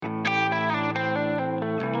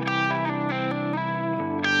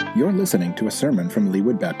You're listening to a sermon from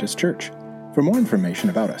Leawood Baptist Church. For more information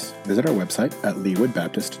about us, visit our website at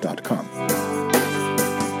leawoodbaptist.com.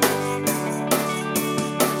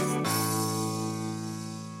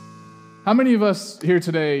 How many of us here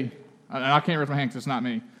today, and I can't raise my hand because it's not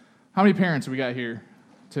me, how many parents have we got here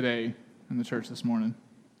today in the church this morning?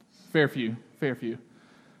 Fair few.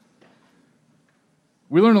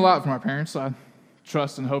 We learn a lot from our parents. I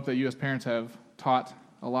trust and hope that you as parents have taught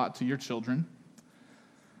a lot to your children.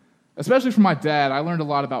 Especially from my dad, I learned a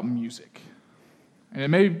lot about music. And it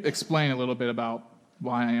may explain a little bit about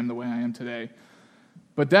why I am the way I am today.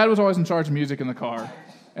 But Dad was always in charge of music in the car.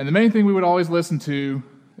 And the main thing we would always listen to,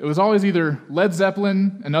 it was always either Led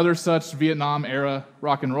Zeppelin and other such Vietnam-era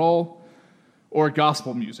rock and roll, or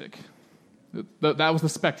gospel music. That was the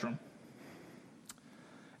spectrum.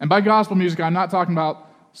 And by gospel music, I'm not talking about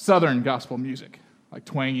Southern gospel music, like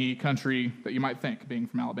twangy country that you might think, being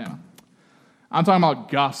from Alabama. I'm talking about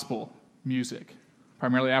gospel music,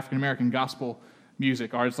 primarily African-American gospel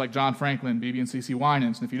music, artists like John Franklin, B.B. and C.C.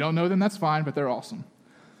 Winans. And if you don't know them, that's fine, but they're awesome.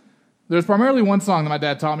 There's primarily one song that my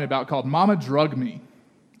dad taught me about called Mama Drug Me.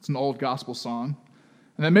 It's an old gospel song.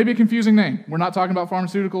 And that may be a confusing name. We're not talking about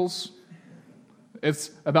pharmaceuticals. It's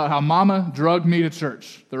about how Mama drugged me to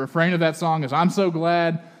church. The refrain of that song is, I'm so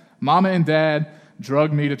glad Mama and Dad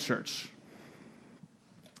drugged me to church.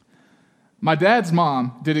 My dad's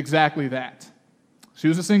mom did exactly that. She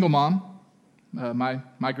was a single mom.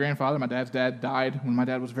 My grandfather, my dad's dad, died when my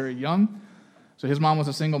dad was very young. So his mom was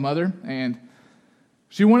a single mother, and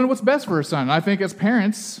she wanted what's best for her son. And I think as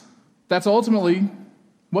parents, that's ultimately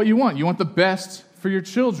what you want. You want the best for your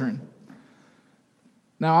children.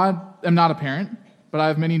 Now, I am not a parent, but I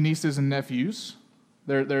have many nieces and nephews.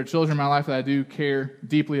 There are children in my life that I do care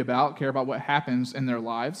deeply about, care about what happens in their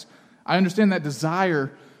lives. I understand that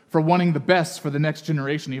desire for wanting the best for the next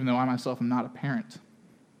generation, even though I myself am not a parent.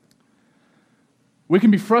 We can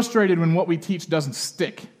be frustrated when what we teach doesn't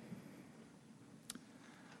stick.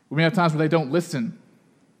 We may have times where they don't listen.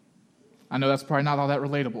 I know that's probably not all that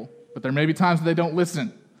relatable, but there may be times when they don't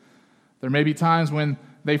listen. There may be times when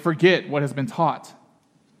they forget what has been taught.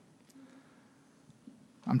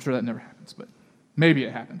 I'm sure that never happens, but maybe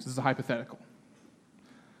it happens. This is a hypothetical.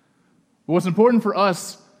 But what's important for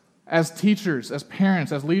us as teachers, as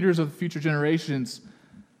parents, as leaders of future generations,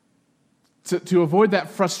 to avoid that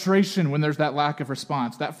frustration when there's that lack of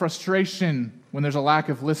response, that frustration when there's a lack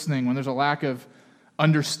of listening, when there's a lack of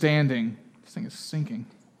understanding. This thing is sinking.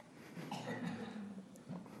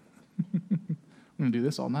 I'm going to do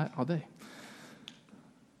this all night, all day.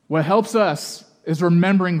 What helps us is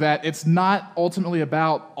remembering that it's not ultimately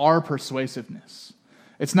about our persuasiveness.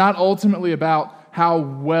 It's not ultimately about how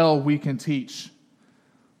well we can teach.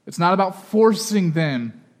 It's not about forcing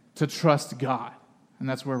them to trust God. And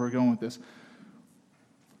that's where we're going with this.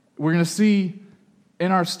 We're going to see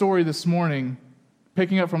in our story this morning,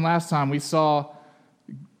 picking up from last time, we saw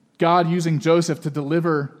God using Joseph to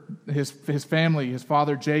deliver his family, his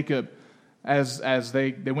father Jacob, as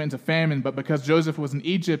they went into famine. But because Joseph was in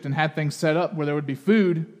Egypt and had things set up where there would be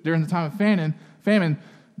food during the time of famine,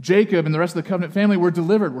 Jacob and the rest of the covenant family were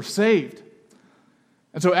delivered, were saved.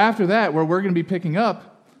 And so after that, where we're going to be picking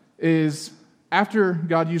up is after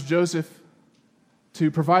God used Joseph to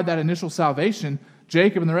provide that initial salvation,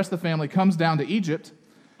 Jacob and the rest of the family comes down to Egypt.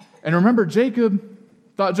 And remember, Jacob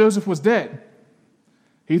thought Joseph was dead.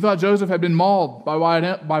 He thought Joseph had been mauled by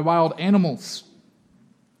wild animals.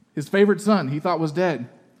 His favorite son, he thought was dead.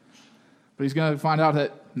 But he's going to find out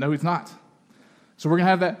that, no, he's not. So we're going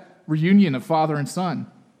to have that reunion of father and son.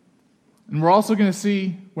 And we're also going to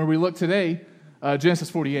see, where we look today, Genesis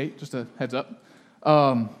 48, just a heads up,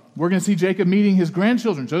 we're going to see Jacob meeting his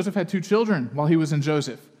grandchildren. Joseph had 2 children while he was in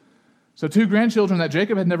Joseph. So 2 grandchildren that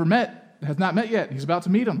Jacob has not met yet. He's about to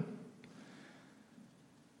meet them.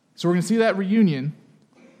 So we're going to see that reunion.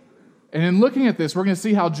 And in looking at this, we're going to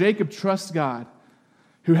see how Jacob trusts God,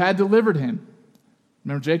 who had delivered him.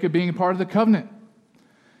 Remember Jacob being a part of the covenant.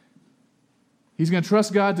 He's going to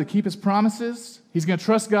trust God to keep his promises. He's going to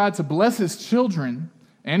trust God to bless his children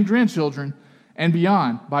and grandchildren and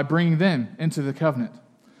beyond by bringing them into the covenant.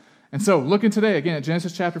 And so, looking today, again, at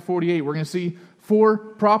Genesis chapter 48, we're going to see 4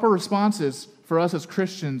 proper responses for us as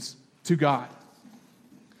Christians to God.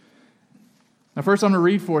 Now, first I'm going to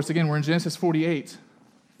read for us, again, we're in Genesis 48,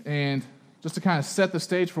 and just to kind of set the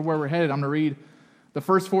stage for where we're headed, I'm going to read the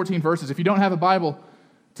first 14 verses. If you don't have a Bible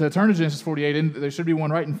to turn to Genesis 48, and there should be one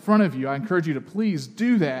right in front of you, I encourage you to please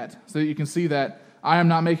do that so that you can see that I am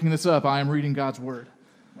not making this up, I am reading God's Word.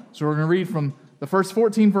 So we're going to read from the first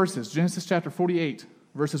 14 verses, Genesis chapter 48,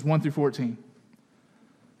 verses 1 through 14.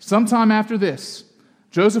 Sometime after this,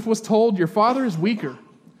 Joseph was told, "Your father is weaker.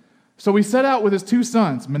 So he set out with his 2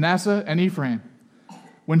 sons, Manasseh and Ephraim.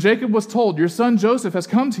 When Jacob was told, "Your son Joseph has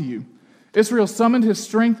come to you," Israel summoned his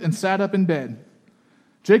strength and sat up in bed.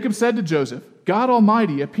 Jacob said to Joseph, "God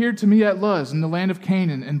Almighty appeared to me at Luz in the land of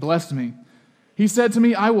Canaan and blessed me. He said to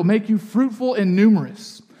me, 'I will make you fruitful and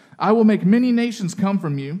numerous. I will make many nations come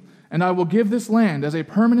from you, and I will give this land as a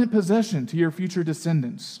permanent possession to your future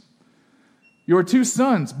descendants. Your 2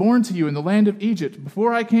 sons born to you in the land of Egypt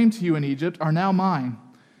before I came to you in Egypt are now mine.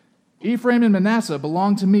 Ephraim and Manasseh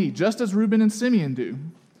belong to me, just as Reuben and Simeon do.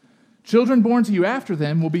 Children born to you after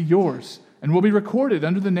them will be yours, and will be recorded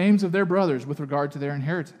under the names of their brothers with regard to their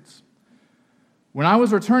inheritance.' When I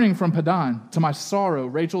was returning from Padan, to my sorrow,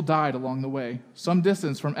 Rachel died along the way, some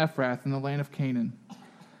distance from Ephrath in the land of Canaan.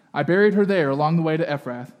 I buried her there along the way to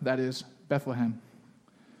Ephrath, that is, Bethlehem.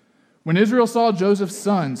 When Israel saw Joseph's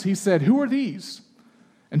sons, he said, 'Who are these?'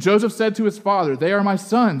 And Joseph said to his father, 'They are my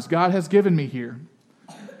sons God has given me here.'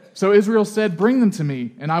 So Israel said, 'Bring them to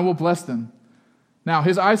me, and I will bless them.' Now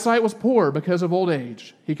his eyesight was poor because of old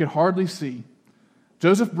age. He could hardly see.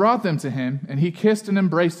 Joseph brought them to him, and he kissed and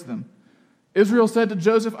embraced them. Israel said to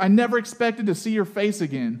Joseph, 'I never expected to see your face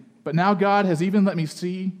again, but now God has even let me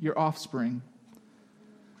see your offspring.'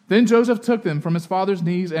 Then Joseph took them from his father's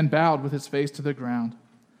knees and bowed with his face to the ground.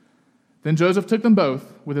 Then Joseph took them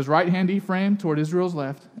both, with his right hand Ephraim toward Israel's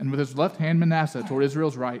left, and with his left hand Manasseh toward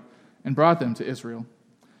Israel's right, and brought them to Israel.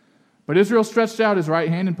 But Israel stretched out his right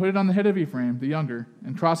hand and put it on the head of Ephraim, the younger,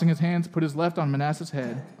 and crossing his hands, put his left on Manasseh's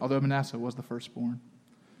head, although Manasseh was the firstborn."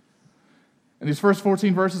 And these first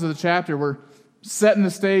 14 verses of the chapter were setting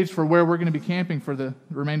the stage for where we're going to be camping for the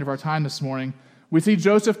remainder of our time this morning. We see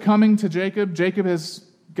Joseph coming to Jacob. Jacob has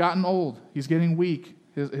gotten old. He's getting weak.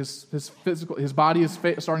 His body is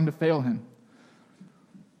starting to fail him.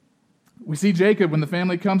 We see Jacob, when the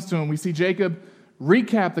family comes to him, we see Jacob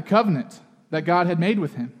recap the covenant that God had made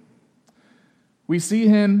with him. We're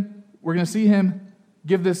going to see him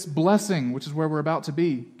give this blessing, which is where we're about to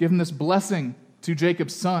be, give him this blessing to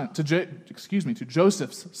to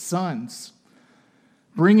Joseph's sons,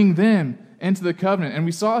 bringing them into the covenant. And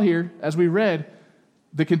we saw here, as we read,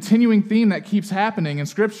 the continuing theme that keeps happening in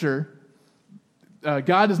Scripture.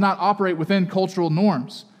 God does not operate within cultural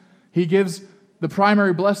norms. He gives the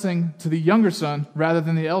primary blessing to the younger son rather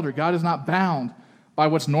than the elder. God is not bound by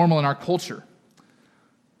what's normal in our culture.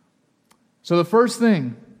 So the first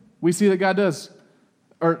thing we see that God does,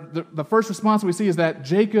 or the first response we see, is that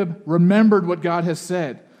Jacob remembered what God has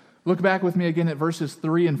said. Look back with me again at verses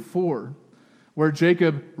 3 and 4, where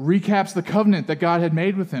Jacob recaps the covenant that God had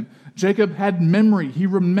made with him. Jacob had memory. He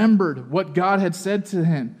remembered what God had said to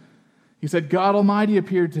him. He said, "God Almighty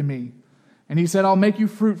appeared to me, and he said, 'I'll make you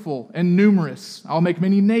fruitful and numerous. I'll make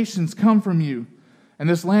many nations come from you, and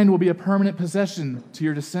this land will be a permanent possession to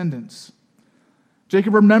your descendants.'"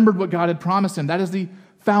 Jacob remembered what God had promised him. That is the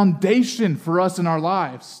foundation for us in our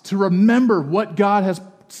lives, to remember what God has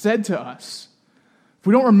said to us. If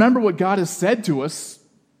we don't remember what God has said to us,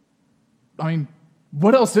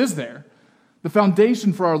 what else is there? The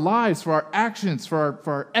foundation for our lives, for our actions, for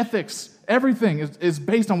our ethics, everything is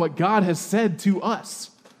based on what God has said to us.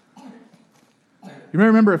 You may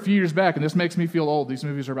remember a few years back, and this makes me feel old. These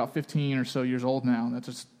movies are about 15 or so years old now.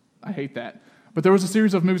 I hate that. But there was a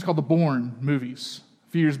series of movies called the Bourne movies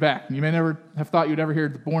a few years back. And you may never have thought you'd ever hear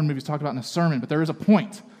the Bourne movies talked about in a sermon, but there is a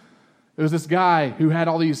point. There was this guy who had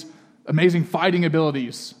all these amazing fighting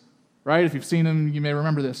abilities, right? If you've seen him, you may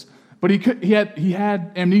remember this. But he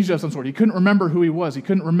had amnesia of some sort. He couldn't remember who he was. He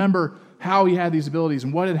couldn't remember how he had these abilities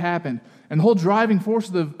and what had happened. And the whole driving force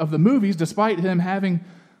of the movies, despite him having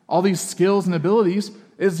all these skills and abilities,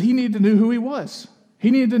 is he needed to know who he was. He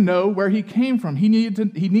needed to know where he came from. He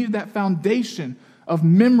needed that foundation of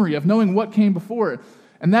memory, of knowing what came before it.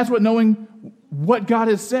 And that's what knowing what God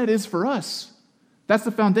has said is for us. That's the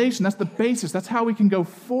foundation. That's the basis. That's how we can go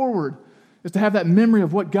forward, is to have that memory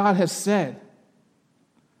of what God has said.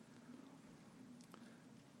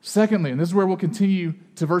 Secondly, and this is where we'll continue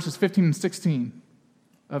to verses 15 and 16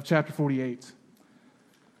 of chapter 48.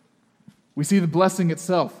 We see the blessing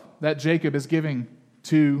itself that Jacob is giving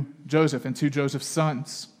to Joseph and to Joseph's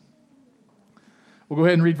sons. We'll go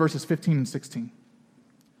ahead and read verses 15 and 16.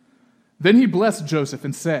 Then he blessed Joseph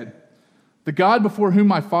and said, "The God before whom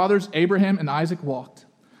my fathers Abraham and Isaac walked,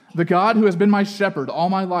 the God who has been my shepherd all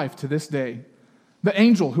my life to this day, the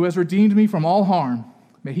angel who has redeemed me from all harm,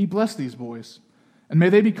 may he bless these boys, and may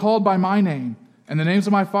they be called by my name and the names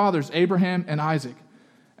of my fathers Abraham and Isaac,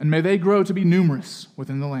 and may they grow to be numerous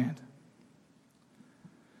within the land."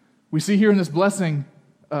 We see here in this blessing,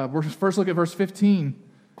 we'll first look at verse 15,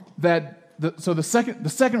 that the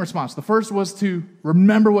second response, the first was to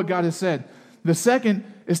remember what God has said. The second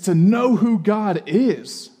is to know who God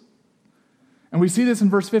is. And we see this in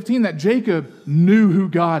verse 15, that Jacob knew who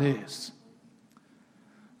God is.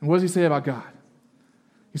 And what does he say about God?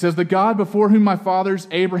 He says, the God before whom my fathers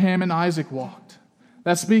Abraham and Isaac walked.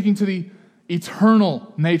 That's speaking to the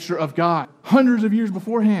eternal nature of God, hundreds of years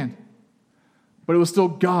beforehand. But it was still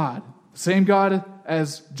God. The same God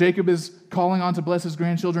as Jacob is calling on to bless his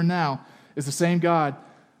grandchildren now is the same God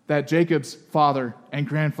that Jacob's father and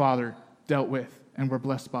grandfather dealt with and were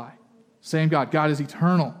blessed by. Same God. God is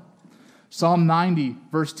eternal. Psalm 90,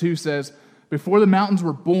 verse 2 says, before the mountains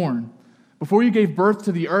were born, before you gave birth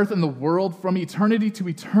to the earth and the world, from eternity to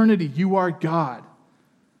eternity, you are God.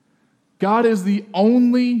 God is the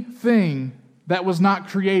only thing that was not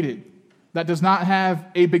created, that does not have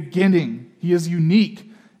a beginning. He is unique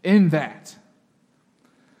in that.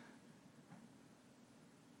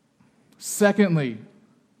 Secondly,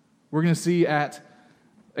 we're going to see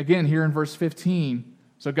again here in verse 15,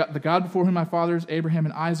 so the God before whom my fathers Abraham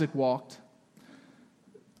and Isaac walked.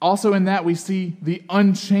 Also in that we see the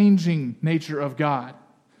unchanging nature of God.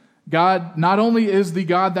 God not only is the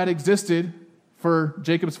God that existed for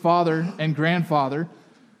Jacob's father and grandfather,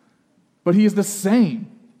 but he is the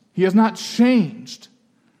same. He has not changed.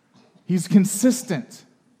 He's consistent.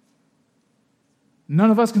 None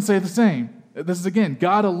of us can say the same. This is, again,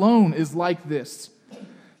 God alone is like this.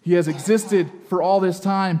 He has existed for all this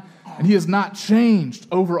time, and he has not changed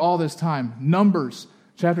over all this time. Numbers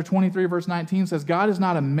chapter 23, verse 19 says, God is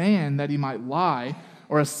not a man that he might lie,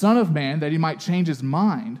 or a son of man that he might change his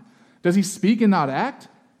mind. Does he speak and not act,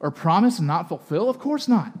 or promise and not fulfill? Of course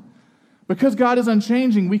not. Because God is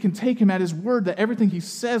unchanging, we can take him at his word that everything he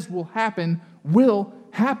says will happen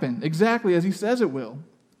exactly as he says it will.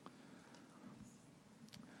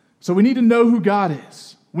 So we need to know who God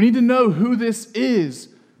is. We need to know who this is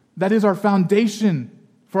that is our foundation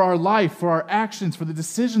for our life, for our actions, for the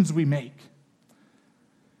decisions we make.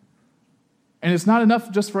 And it's not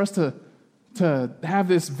enough just for us to have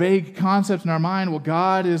this vague concept in our mind, well,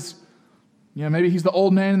 God is, maybe he's the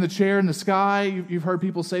old man in the chair in the sky. You've heard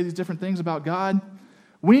people say these different things about God.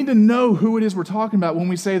 We need to know who it is we're talking about when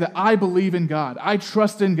we say that I believe in God, I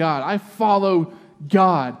trust in God, I follow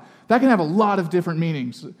God. That can have a lot of different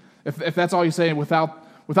meanings if that's all you say without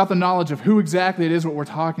the knowledge of who exactly it is what we're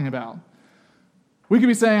talking about. We could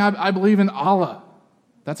be saying, I believe in Allah.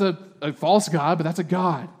 That's a false God, but that's a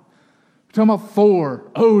God. We're talking about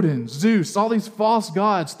Thor, Odin, Zeus, all these false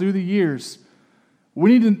gods through the years.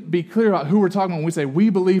 We need to be clear about who we're talking about when we say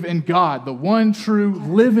we believe in God, the one true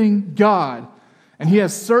living God. And he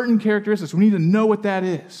has certain characteristics. We need to know what that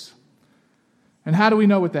is. And how do we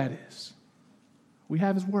know what that is? We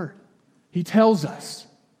have his word. He tells us.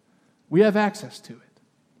 We have access to it.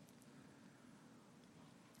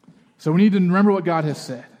 So we need to remember what God has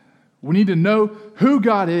said. We need to know who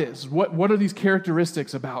God is. What are these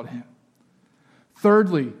characteristics about him?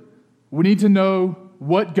 Thirdly, we need to know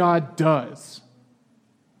what God does.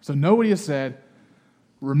 So know what he has said,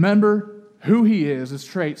 remember who he is, his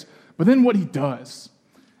traits, but then what he does.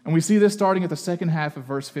 And we see this starting at the second half of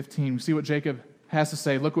verse 15. We see what Jacob has to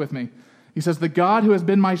say. Look with me. He says, the God who has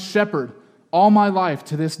been my shepherd all my life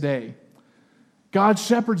to this day. God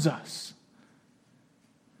shepherds us.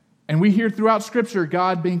 And we hear throughout Scripture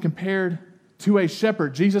God being compared to a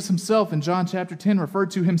shepherd. Jesus himself in John chapter 10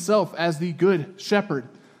 referred to himself as the good shepherd.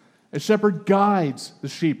 A shepherd guides the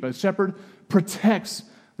sheep. A shepherd protects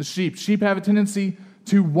the sheep. Sheep have a tendency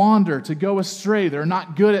to wander, to go astray. They're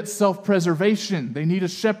not good at self-preservation. They need a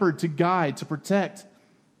shepherd to guide, to protect.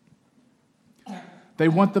 They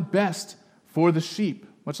want the best for the sheep,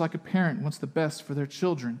 much like a parent wants the best for their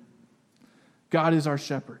children. God is our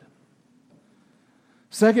shepherd.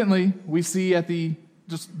 Secondly, we see at the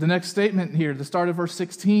next statement here, the start of verse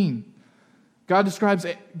 16,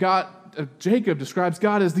 Jacob describes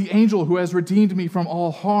God as the angel who has redeemed me from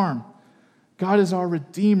all harm. God is our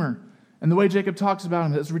Redeemer. And the way Jacob talks about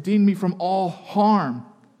him has redeemed me from all harm.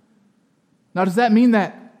 Now, does that mean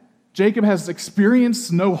that Jacob has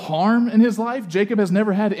experienced no harm in his life? Jacob has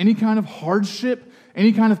never had any kind of hardship,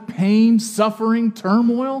 any kind of pain, suffering,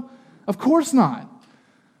 turmoil? Of course not.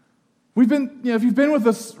 We've been, if you've been with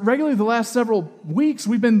us regularly the last several weeks,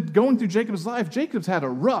 we've been going through Jacob's life. Jacob's had a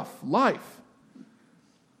rough life.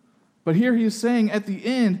 But here he is saying at the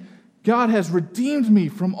end, God has redeemed me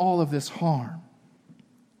from all of this harm.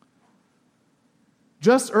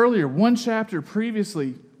 Just earlier, one chapter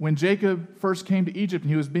previously, when Jacob first came to Egypt and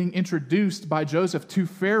he was being introduced by Joseph to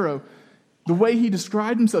Pharaoh, the way he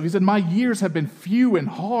described himself, he said, my years have been few and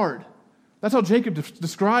hard. That's how Jacob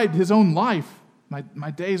described his own life.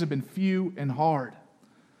 My days have been few and hard.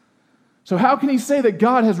 So how can he say that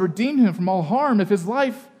God has redeemed him from all harm if his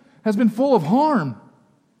life has been full of harm?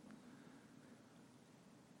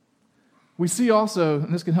 We see also,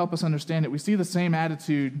 and this can help us understand it, we see the same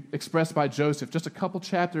attitude expressed by Joseph just a couple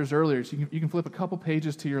chapters earlier. So you can flip a couple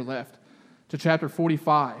pages to your left to chapter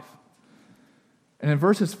 45. And in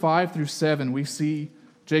verses 5 through 7, we see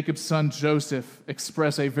Jacob's son Joseph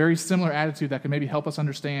express a very similar attitude that can maybe help us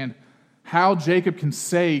understand how Jacob can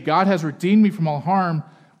say, God has redeemed me from all harm,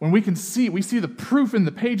 when we see the proof in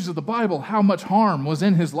the pages of the Bible how much harm was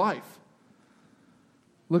in his life.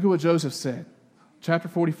 Look at what Joseph said. Chapter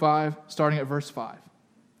 45, starting at verse 5.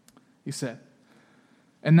 He said,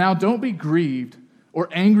 "And now don't be grieved or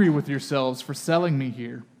angry with yourselves for selling me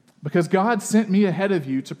here, because God sent me ahead of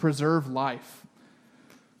you to preserve life.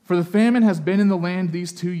 For the famine has been in the land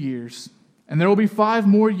these 2 years, and there will be 5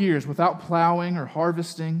 more years without plowing or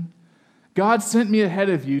harvesting. God sent me ahead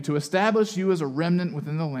of you to establish you as a remnant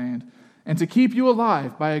within the land, and to keep you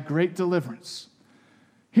alive by a great deliverance."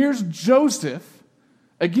 Here's Joseph,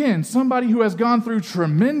 again, somebody who has gone through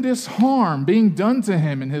tremendous harm being done to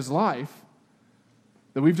him in his life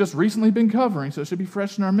that we've just recently been covering, so it should be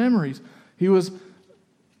fresh in our memories. He just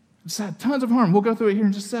had tons of harm. We'll go through it here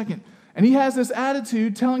in just a second. And he has this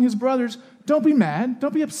attitude telling his brothers, don't be mad,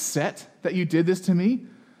 don't be upset that you did this to me.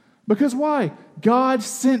 Because why? God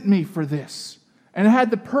sent me for this. And it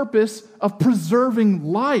had the purpose of preserving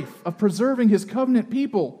life, of preserving his covenant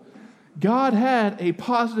people. God had a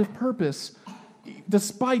positive purpose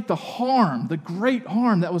despite the harm, the great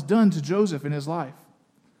harm that was done to Joseph in his life.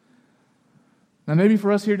 Now maybe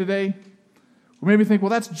for us here today, we maybe think, well,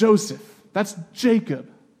 that's Joseph, that's Jacob.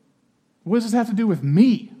 What does this have to do with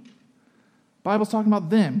me? The Bible's talking about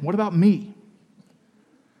them. What about me?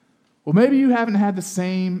 Well, maybe you haven't had the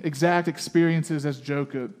same exact experiences as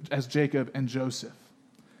Jacob and Joseph.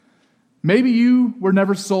 Maybe you were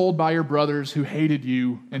never sold by your brothers who hated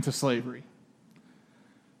you into slavery.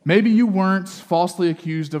 Maybe you weren't falsely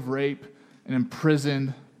accused of rape and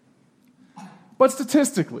imprisoned. But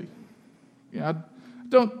statistically, I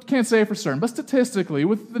can't say it for certain, but statistically,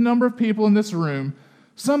 with the number of people in this room,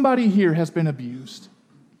 somebody here has been abused.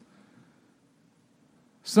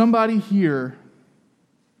 Somebody here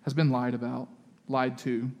has been lied about, lied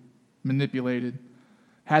to, manipulated,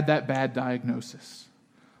 had that bad diagnosis,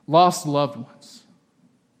 lost loved ones.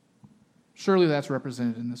 Surely that's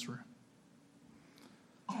represented in this room.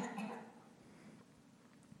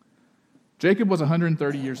 Jacob was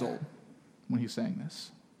 130 years old when he sang this.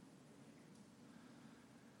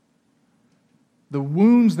 The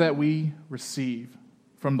wounds that we receive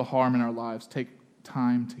from the harm in our lives take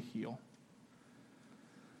time to heal.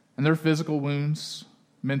 And they're physical wounds,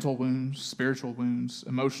 mental wounds, spiritual wounds,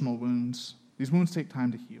 emotional wounds. These wounds take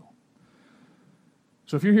time to heal.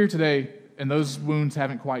 So if you're here today and those wounds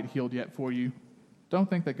haven't quite healed yet for you, don't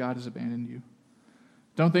think that God has abandoned you.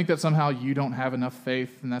 Don't think that somehow you don't have enough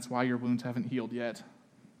faith and that's why your wounds haven't healed yet.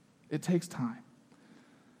 It takes time.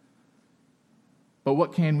 But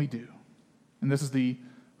what can we do? And this is the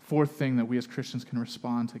fourth thing that we as Christians can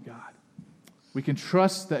respond to God. We can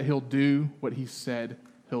trust that he'll do what he said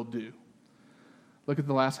he'll do. Look at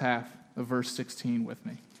the last half of verse 16 with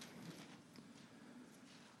me.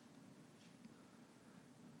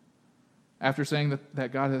 After saying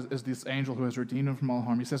that God is this angel who has redeemed him from all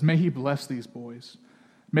harm, he says, "May he bless these boys.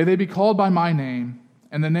 May they be called by my name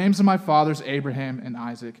and the names of my fathers Abraham and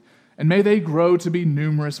Isaac, and may they grow to be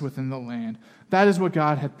numerous within the land." That is what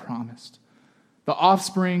God had promised. The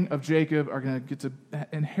offspring of Jacob are going to get to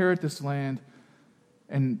inherit this land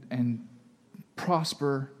and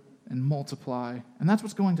prosper and multiply, and that's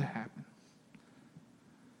what's going to happen.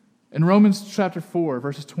 In Romans chapter 4,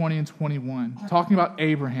 verses 20 and 21, talking about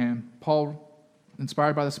Abraham, Paul,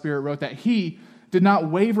 inspired by the Spirit, wrote that he did not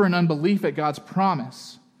waver in unbelief at God's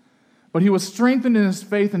promise, but he was strengthened in his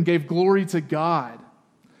faith and gave glory to God,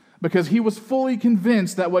 because he was fully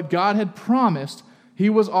convinced that what God had promised, he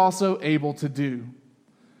was also able to do.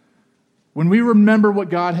 When we remember what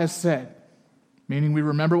God has said, meaning we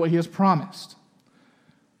remember what he has promised,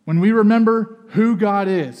 when we remember who God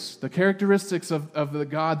is, the characteristics of the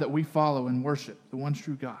God that we follow and worship, the one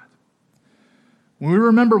true God, when we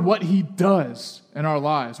remember what he does in our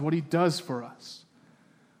lives, what he does for us,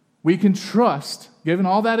 we can trust, given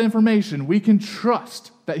all that information, we can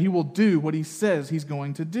trust that he will do what he says he's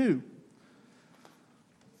going to do.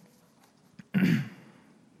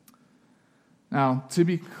 Now, to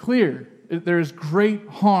be clear, there is great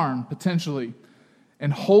harm, potentially, in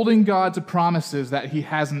holding God to promises that he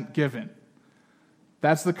hasn't given.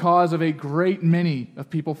 That's the cause of a great many of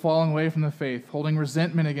people falling away from the faith, holding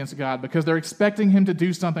resentment against God because they're expecting him to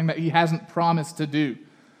do something that he hasn't promised to do.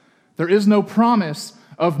 There is no promise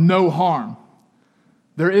of no harm.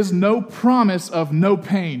 There is no promise of no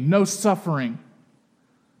pain, no suffering.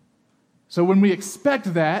 So when we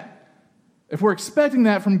expect that, if we're expecting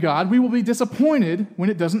that from God, we will be disappointed when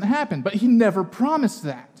it doesn't happen. But He never promised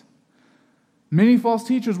that. Many false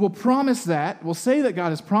teachers will promise that, will say that God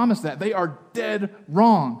has promised that. They are dead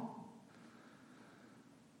wrong.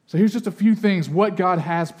 So here's just a few things what God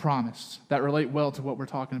has promised that relate well to what we're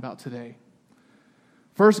talking about today.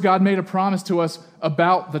 First, God made a promise to us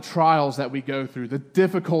about the trials that we go through, the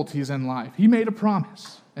difficulties in life. He made a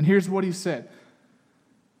promise. And here's what He said.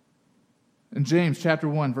 In James chapter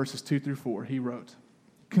 1, verses 2 through 4, He wrote,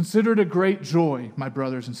 "Consider it a great joy, my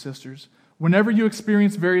brothers and sisters, whenever you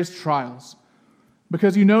experience various trials,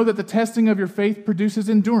 because you know that the testing of your faith produces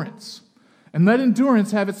endurance. And let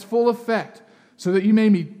endurance have its full effect, so that you may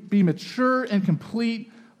be mature and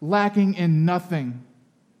complete, lacking in nothing."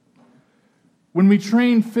 When we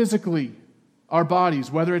train physically our bodies,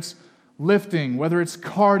 whether it's lifting, whether it's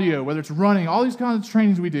cardio, whether it's running, all these kinds of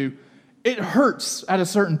trainings we do, it hurts at a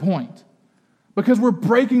certain point because we're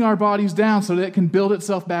breaking our bodies down so that it can build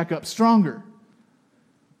itself back up stronger.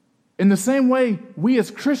 In the same way, we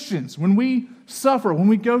as Christians, when we suffer, when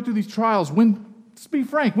we go through these trials, let's be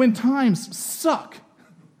frank, when times suck,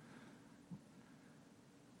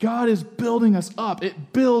 God is building us up.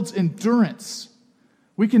 It builds endurance.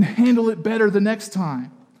 We can handle it better the next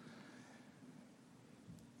time.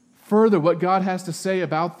 Further, what God has to say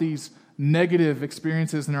about these negative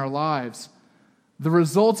experiences in our lives, the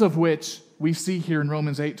results of which we see here in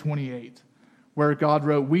Romans 8:28, where God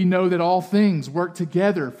wrote, "We know that all things work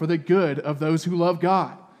together for the good of those who love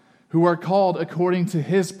God, who are called according to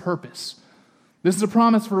His purpose." This is a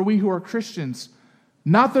promise for we who are Christians.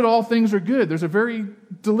 Not that all things are good. There's a very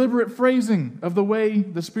deliberate phrasing of the way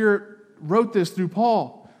the Spirit wrote this through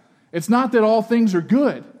Paul. It's not that all things are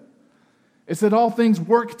good. It's that all things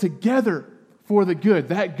work together for the good.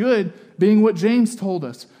 That good being what James told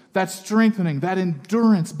us. That strengthening, that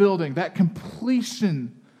endurance building, that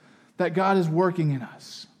completion that God is working in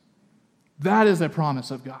us. That is a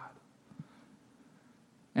promise of God.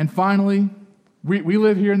 And finally, we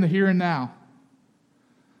live here in the here and now.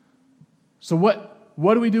 So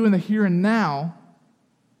what do we do in the here and now,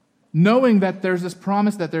 knowing that there's this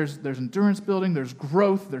promise that there's endurance building, there's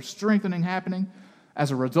growth, there's strengthening happening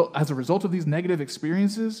as a result of these negative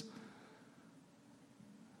experiences?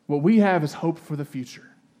 What we have is hope for the future.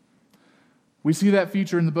 We see that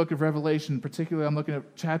future in the book of Revelation. Particularly, I'm looking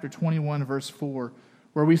at chapter 21, verse 4,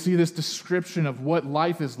 where we see this description of what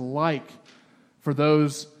life is like for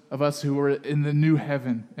those of us who are in the new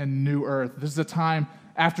heaven and new earth. This is a time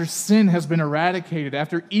after sin has been eradicated,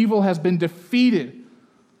 after evil has been defeated.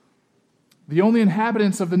 The only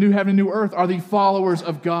inhabitants of the new heaven and new earth are the followers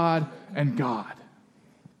of God and God.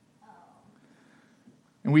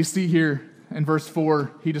 And we see here in verse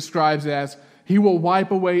 4, He describes it as, He will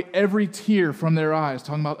wipe away every tear from their eyes,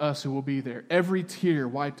 talking about us who will be there. Every tear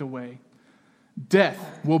wiped away.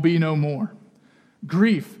 Death will be no more.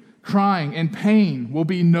 Grief, crying, and pain will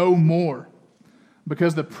be no more,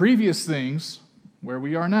 because the previous things, where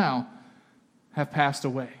we are now, have passed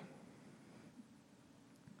away.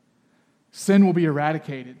 Sin will be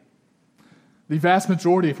eradicated. The vast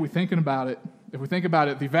majority, if we think about it,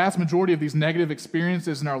 the vast majority of these negative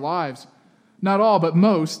experiences in our lives, not all, but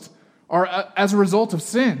most, are as a result of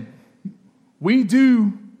sin. We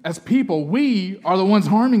do, as people, we are the ones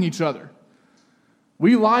harming each other.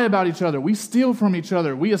 We lie about each other. We steal from each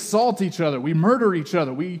other. We assault each other. We murder each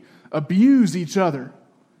other. We abuse each other.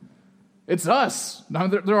 It's us. Now,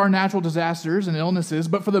 there are natural disasters and illnesses,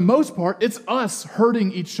 but for the most part, it's us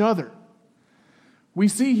hurting each other. We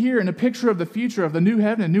see here in a picture of the future of the new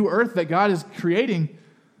heaven and new earth that God is creating,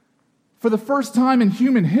 for the first time in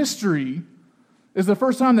human history, is the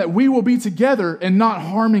first time that we will be together and not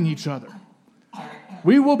harming each other.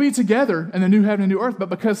 We will be together in the new heaven and new earth, but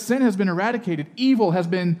because sin has been eradicated, evil has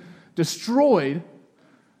been destroyed,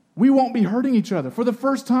 we won't be hurting each other. For the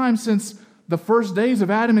first time since the first days of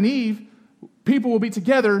Adam and Eve, people will be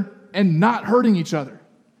together and not hurting each other.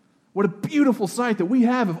 What a beautiful sight that we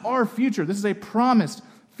have of our future. This is a promised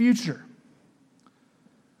future.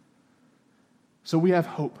 So we have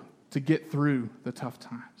hope to get through the tough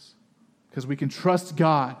times because we can trust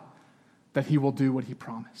God that He will do what He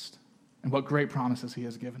promised and what great promises He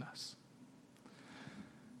has given us.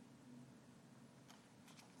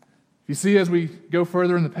 You see, as we go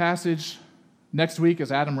further in the passage, next week as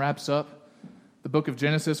Adam wraps up the book of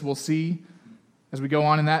Genesis, we'll see as we go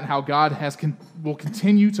on in that how God will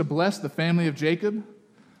continue to bless the family of Jacob.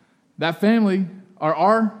 That family are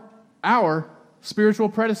our spiritual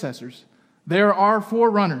predecessors. They are our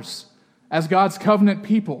forerunners as God's covenant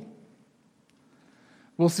people.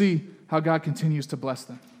 We'll see how God continues to bless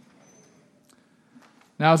them.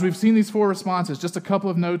 Now, as we've seen these four responses, just a couple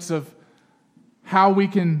of notes of how we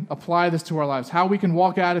can apply this to our lives, how we can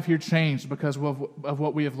walk out of here changed because of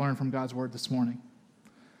what we have learned from God's word this morning.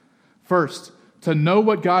 First, to know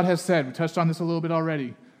what God has said. We touched on this a little bit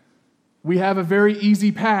already. We have a very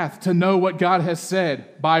easy path to know what God has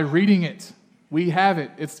said by reading it. We have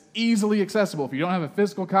it. It's easily accessible. If you don't have a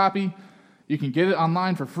physical copy, you can get it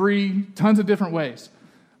online for free, tons of different ways.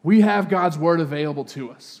 We have God's word available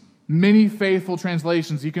to us. Many faithful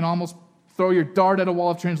translations. You can almost throw your dart at a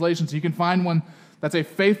wall of translations. You can find one that's a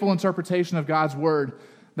faithful interpretation of God's word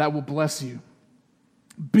that will bless you.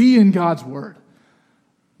 Be in God's word.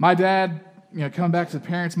 My dad, coming back to the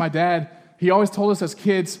parents, my dad, he always told us as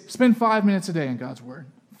kids, spend 5 minutes a day in God's word.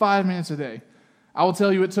 5 minutes a day. I will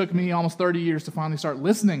tell you it took me almost 30 years to finally start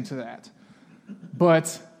listening to that.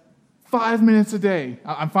 But 5 minutes a day.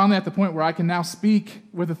 I'm finally at the point where I can now speak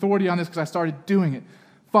with authority on this because I started doing it.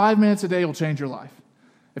 5 minutes a day will change your life.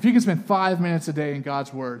 If you can spend 5 minutes a day in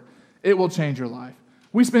God's word, it will change your life.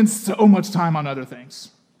 We spend so much time on other things.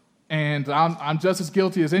 And I'm just as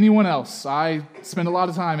guilty as anyone else. I spend a lot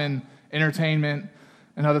of time in entertainment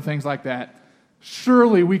and other things like that.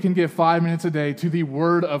 Surely we can give 5 minutes a day to the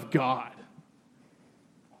word of God.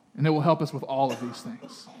 And it will help us with all of these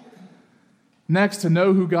things. Next, to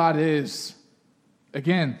know who God is.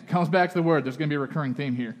 Again, comes back to the word. There's going to be a recurring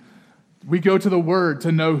theme here. We go to the word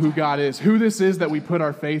to know who God is, who this is that we put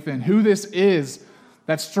our faith in, who this is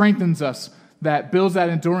that strengthens us, that builds that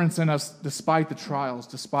endurance in us despite the trials,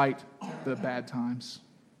 despite the bad times.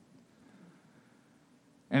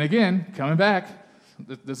 And again, coming back,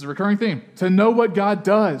 this is a recurring theme, to know what God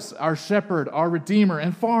does, our shepherd, our redeemer,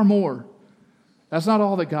 and far more. That's not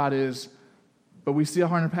all that God is, but we see a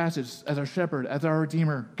hard passage as our shepherd, as our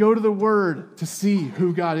redeemer. Go to the word to see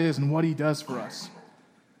who God is and what he does for us.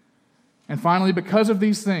 And finally, because of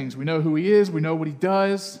these things, we know who he is, we know what he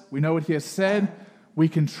does, we know what he has said, we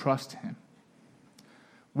can trust him.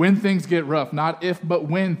 When things get rough, not if, but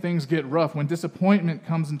when things get rough, when disappointment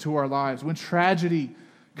comes into our lives, when tragedy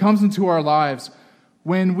comes into our lives,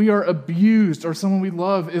 when we are abused or someone we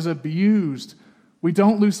love is abused, we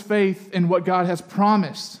don't lose faith in what God has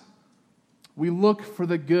promised. We look for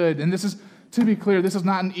the good. And this is, to be clear, this is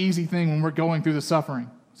not an easy thing when we're going through the suffering.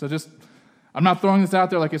 So I'm not throwing this out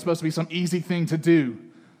there like it's supposed to be some easy thing to do.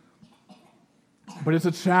 But it's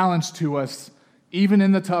a challenge to us, even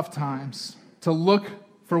in the tough times, to look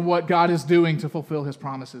for what God is doing to fulfill his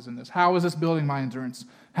promises in this. How is this building my endurance?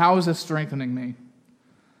 How is this strengthening me?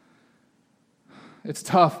 It's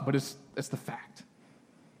tough, but it's the fact.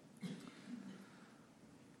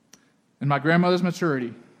 In my grandmother's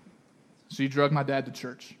maturity, she drugged my dad to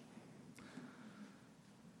church.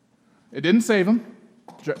 It didn't save him.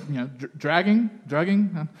 Drugging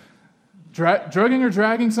or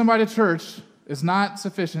dragging somebody to church is not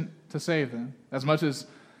sufficient to save them. As much as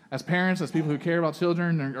parents, as people who care about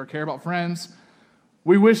children or care about friends,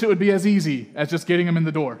 we wish it would be as easy as just getting them in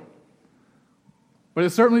the door. But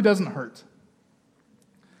it certainly doesn't hurt.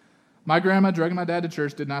 My grandma dragging my dad to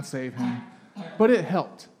church did not save him, but it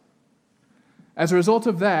helped. As a result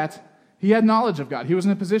of that, he had knowledge of God. He was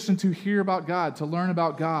in a position to hear about God, to learn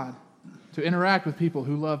about God, to interact with people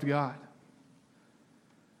who loved God.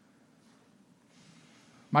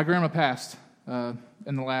 My grandma passed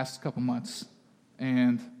in the last couple months,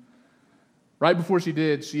 and right before she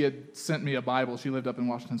did, she had sent me a Bible. She lived up in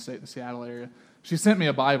Washington State, the Seattle area. She sent me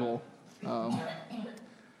a Bible,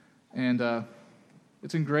 and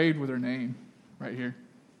it's engraved with her name right here.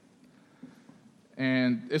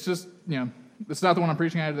 And it's just, it's not the one I'm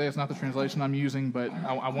preaching out of today. It's not the translation I'm using, but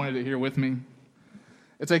I wanted it here with me.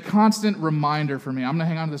 It's a constant reminder for me. I'm going to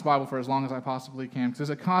hang on to this Bible for as long as I possibly can, because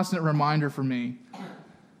it's a constant reminder for me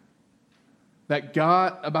that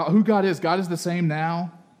about who God is. God is the same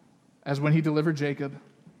now as when he delivered Jacob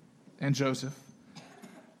and Joseph.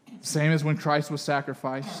 Same as when Christ was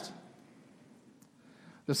sacrificed.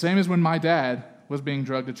 The same as when my dad was being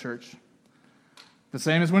drugged to church. The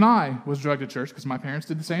same as when I was drugged to church, because my parents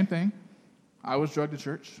did the same thing. I was drugged to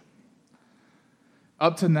church.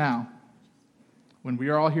 Up to now, when we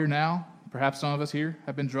are all here now, perhaps some of us here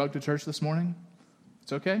have been drugged to church this morning.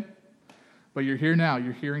 It's okay. But you're here now.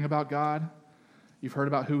 You're hearing about God. You've heard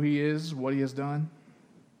about who he is, what he has done.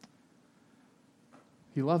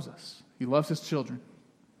 He loves us. He loves his children.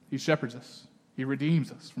 He shepherds us. He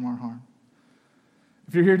redeems us from our harm.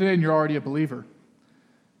 If you're here today and you're already a believer,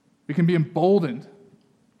 we can be emboldened.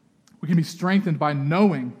 We can be strengthened by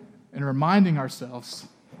knowing and reminding ourselves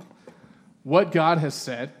what God has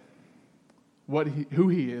said, who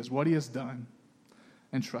he is, what he has done,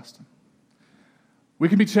 and trust him. We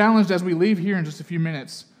can be challenged as we leave here in just a few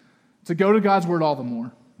minutes to go to God's word all the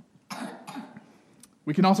more.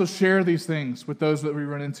 We can also share these things with those that we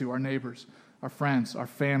run into, our neighbors, our friends, our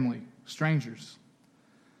family, strangers.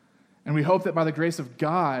 And we hope that by the grace of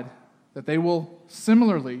God, that they will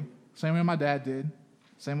similarly, same way my dad did,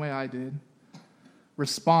 same way I did,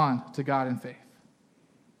 respond to God in faith.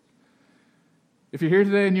 If you're here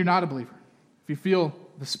today and you're not a believer, if you feel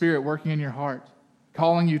the Spirit working in your heart,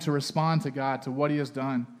 calling you to respond to God, to what he has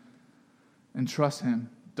done, and trust him,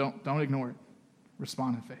 don't ignore it.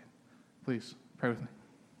 Respond in faith. Please, pray with me.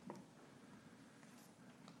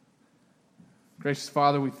 Gracious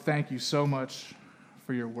Father, we thank you so much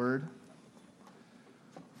for your word,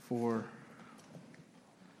 for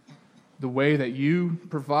the way that you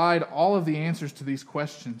provide all of the answers to these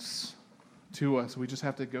questions to us. We just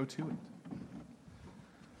have to go to it.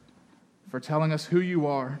 For telling us who you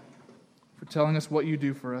are, for telling us what you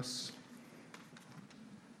do for us,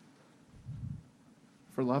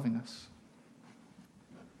 for loving us.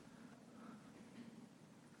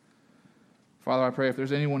 Father, I pray if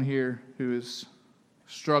there's anyone here who is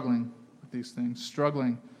struggling with these things,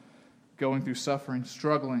 struggling, going through suffering,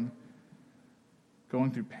 struggling,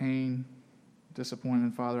 going through pain,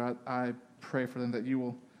 disappointment, Father, I pray for them that you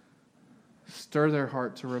will stir their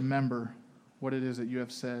heart to remember what it is that you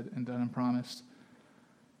have said and done and promised,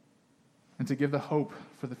 and to give the hope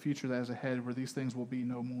for the future that is ahead where these things will be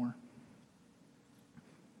no more.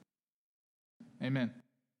 Amen.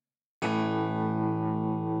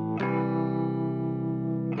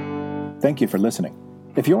 Thank you for listening.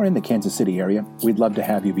 If you're in the Kansas City area, we'd love to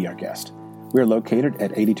have you be our guest. We're located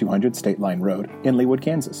at 8200 State Line Road in Leawood,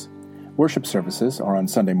 Kansas. Worship services are on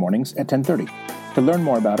Sunday mornings at 10:30. To learn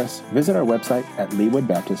more about us, visit our website at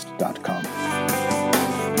leawoodbaptist.com.